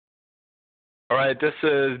Alright, this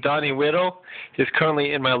is Donnie Whittle. He's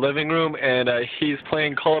currently in my living room, and he's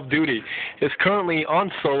playing Call of Duty. He's currently on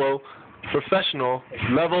solo, professional,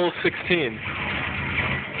 level 16.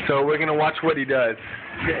 So we're going to watch what he does.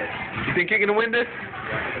 You think you're going to win this?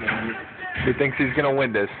 He thinks he's going to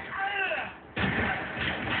win this.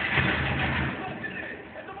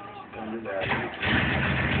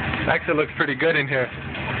 Actually looks pretty good in here.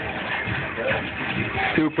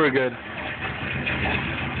 Super good.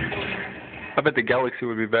 I bet the Galaxy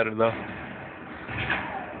would be better though.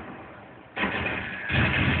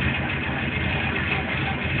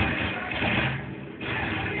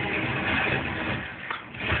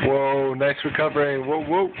 Whoa, nice recovery. Whoa,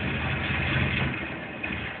 whoa.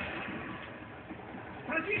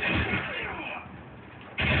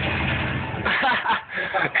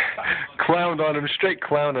 Clowned on him, straight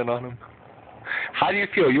clowning on him. How do you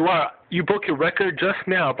feel? You broke your record just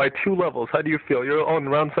now by 2 levels. How do you feel? You're on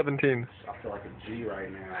round 17. I feel like a G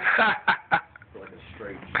right now. I feel like a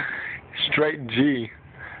straight G. Straight G.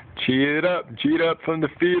 G it up. G it up from the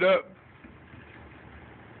feet up.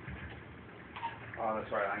 Oh,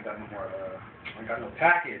 that's right. I ain't got no more. I ain't got no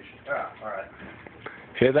package. Ah, all right.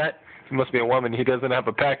 Hear that? He must be a woman. He doesn't have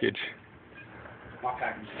a package. My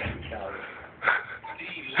package is calories.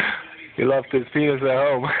 He left his penis at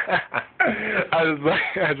home. I don't know.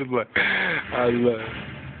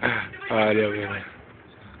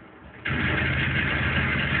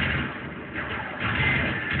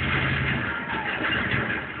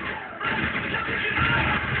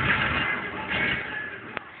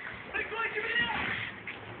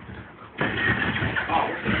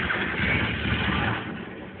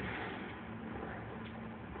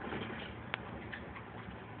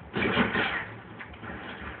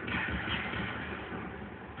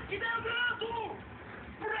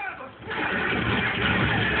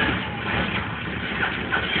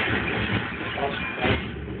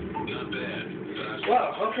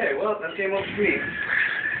 Well, okay, well, that's game over for me.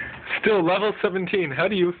 Still level 17. How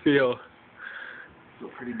do you feel? Feel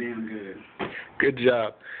pretty damn good. Good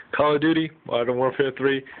job. Call of Duty, Modern Warfare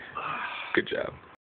 3. Good job.